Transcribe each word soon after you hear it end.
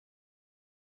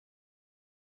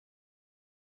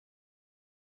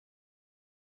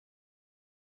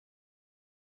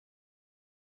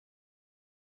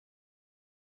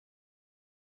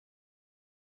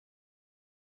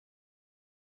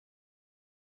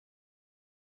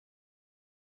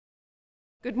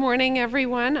Good morning,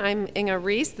 everyone. I'm Inge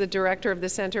Reist, the director of the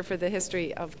Center for the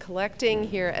History of Collecting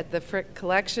here at the Frick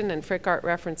Collection and Frick Art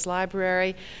Reference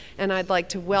Library, and I'd like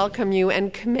to welcome you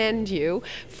and commend you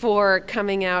for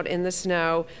coming out in the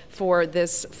snow for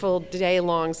this full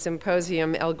day-long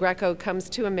symposium, El Greco Comes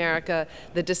to America,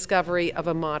 the Discovery of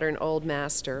a Modern Old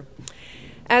Master.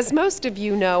 As most of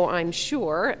you know, I'm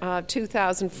sure,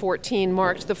 2014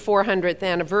 marked the 400th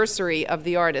anniversary of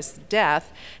the artist's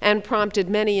death and prompted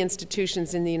many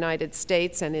institutions in the United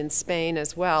States and in Spain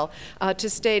as well to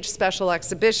stage special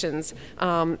exhibitions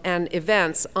and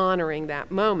events honoring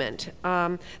that moment.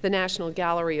 The National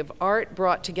Gallery of Art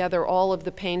brought together all of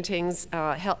the paintings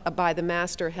by the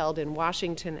master held in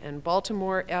Washington and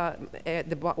Baltimore,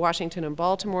 the Washington and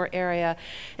Baltimore area,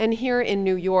 and here in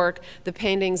New York, the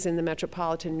paintings in the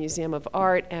Metropolitan Museum of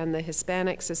Art and the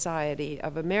Hispanic Society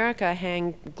of America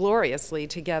hang gloriously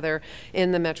together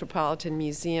in the Metropolitan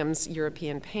Museum's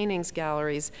European Paintings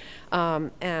Galleries.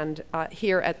 And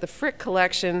here at the Frick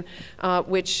Collection,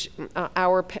 which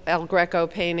our El Greco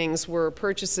paintings were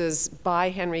purchases by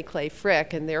Henry Clay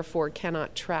Frick and therefore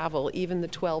cannot travel even the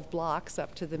 12 blocks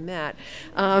up to the Met.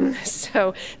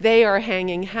 So they are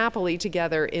hanging happily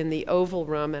together in the Oval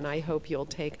Room, and I hope you'll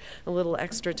take a little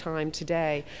extra time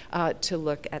today to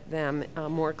look at them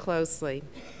more closely.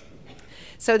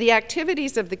 So the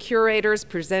activities of the curators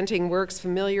presenting works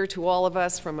familiar to all of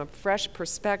us from a fresh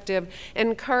perspective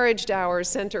encouraged our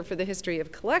Center for the History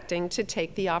of Collecting to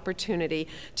take the opportunity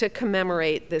to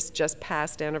commemorate this just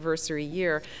past anniversary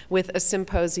year with a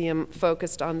symposium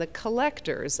focused on the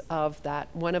collectors of that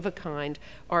one-of-a-kind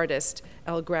artist,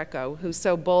 El Greco, who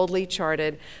so boldly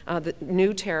charted the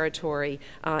new territory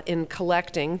in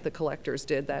collecting, the collectors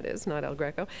did, that is, not El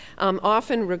Greco,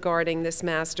 often regarding this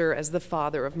master as the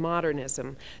father of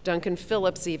modernism. Duncan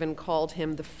Phillips even called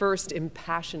him the first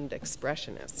impassioned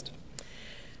expressionist.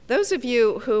 Those of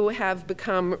you who have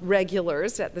become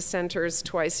regulars at the Center's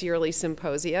twice-yearly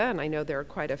symposia, and I know there are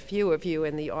quite a few of you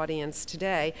in the audience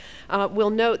today, will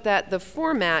note that the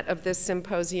format of this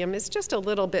symposium is just a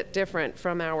little bit different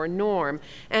from our norm,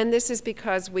 and this is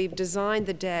because we've designed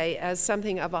the day as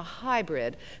something of a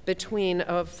hybrid between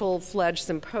a full-fledged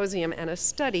symposium and a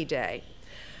study day.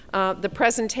 The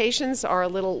presentations are a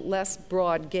little less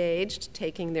broad-gauged,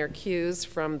 taking their cues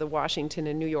from the Washington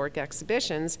and New York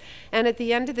exhibitions, and at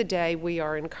the end of the day, we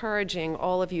are encouraging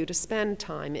all of you to spend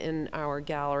time in our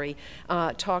gallery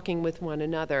talking with one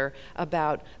another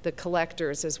about the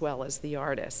collectors as well as the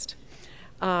artist.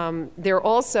 There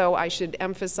also, I should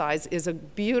emphasize, is a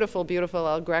beautiful, beautiful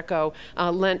El Greco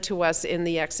lent to us in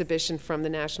the exhibition from the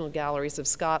National Galleries of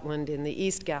Scotland in the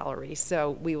East Gallery,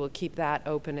 so we will keep that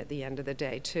open at the end of the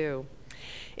day too.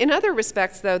 In other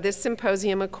respects, though, this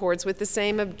symposium accords with the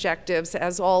same objectives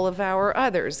as all of our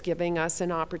others, giving us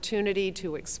an opportunity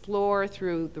to explore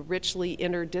through the richly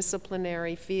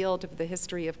interdisciplinary field of the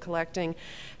history of collecting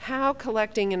how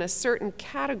collecting in a certain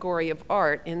category of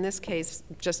art, in this case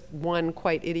just one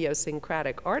quite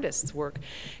idiosyncratic artist's work,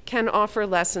 can offer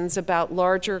lessons about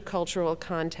larger cultural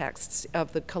contexts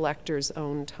of the collector's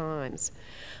own times.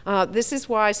 This is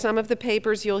why some of the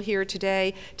papers you'll hear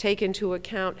today take into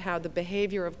account how the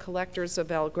behavior of collectors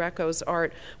of El Greco's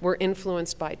art were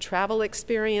influenced by travel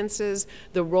experiences,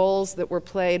 the roles that were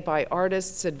played by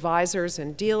artists, advisors,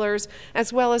 and dealers,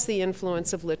 as well as the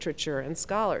influence of literature and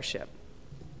scholarship.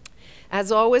 As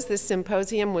always, this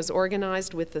symposium was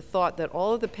organized with the thought that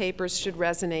all of the papers should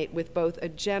resonate with both a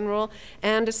general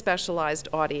and a specialized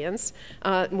audience.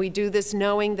 We do this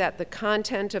knowing that the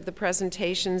content of the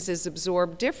presentations is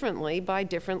absorbed differently by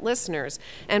different listeners,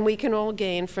 and we can all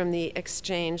gain from the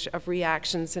exchange of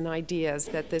reactions and ideas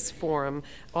that this forum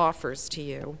offers to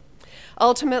you.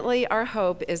 Ultimately, our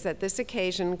hope is that this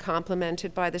occasion,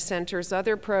 complemented by the Center's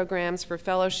other programs for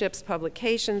fellowships,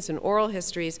 publications, and oral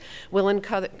histories, will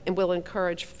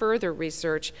encourage further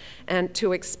research and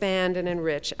to expand and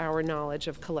enrich our knowledge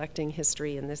of collecting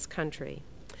history in this country.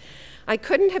 I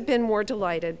couldn't have been more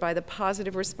delighted by the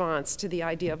positive response to the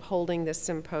idea of holding this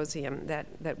symposium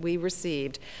that we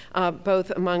received, both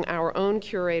among our own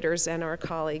curators and our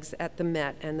colleagues at the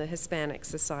Met and the Hispanic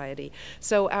Society.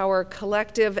 So our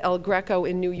collective El Greco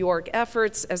in New York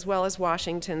efforts, as well as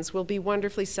Washington's, will be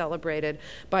wonderfully celebrated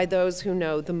by those who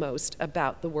know the most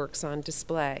about the works on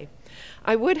display.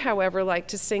 I would, however, like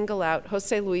to single out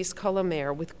José Luis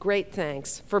Colomer with great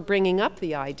thanks for bringing up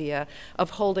the idea of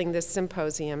holding this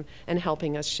symposium and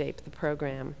helping us shape the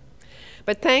program.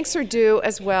 But thanks are due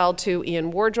as well to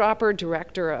Ian Wardropper,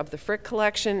 director of the Frick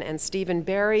Collection, and Stephen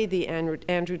Berry, the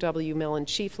Andrew W. Millen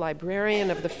chief librarian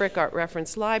of the Frick Art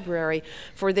Reference Library,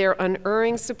 for their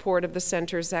unerring support of the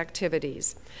center's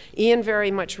activities. Ian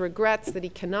very much regrets that he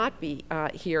cannot be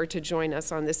here to join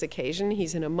us on this occasion.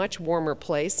 He's in a much warmer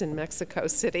place in Mexico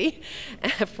City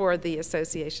for the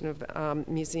Association of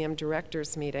Museum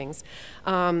Directors meetings.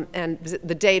 And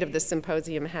the date of the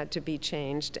symposium had to be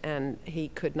changed, and he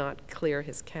could not clear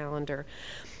his calendar.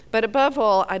 But above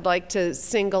all, I'd like to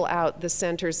single out the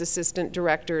center's assistant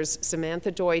directors, Samantha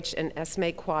Deutsch and Esme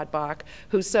Quadbach,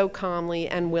 who so calmly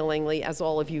and willingly, as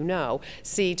all of you know,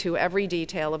 see to every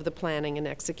detail of the planning and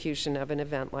execution of an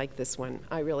event like this one.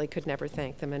 I really could never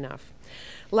thank them enough.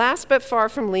 Last but far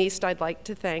from least, I'd like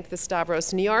to thank the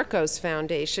Stavros Niarchos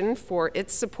Foundation for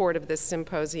its support of this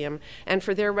symposium and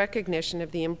for their recognition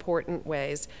of the important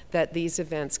ways that these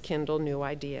events kindle new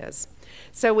ideas.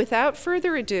 So without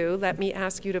further ado, let me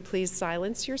ask you to please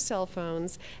silence your cell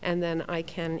phones, and then I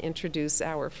can introduce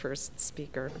our first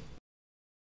speaker.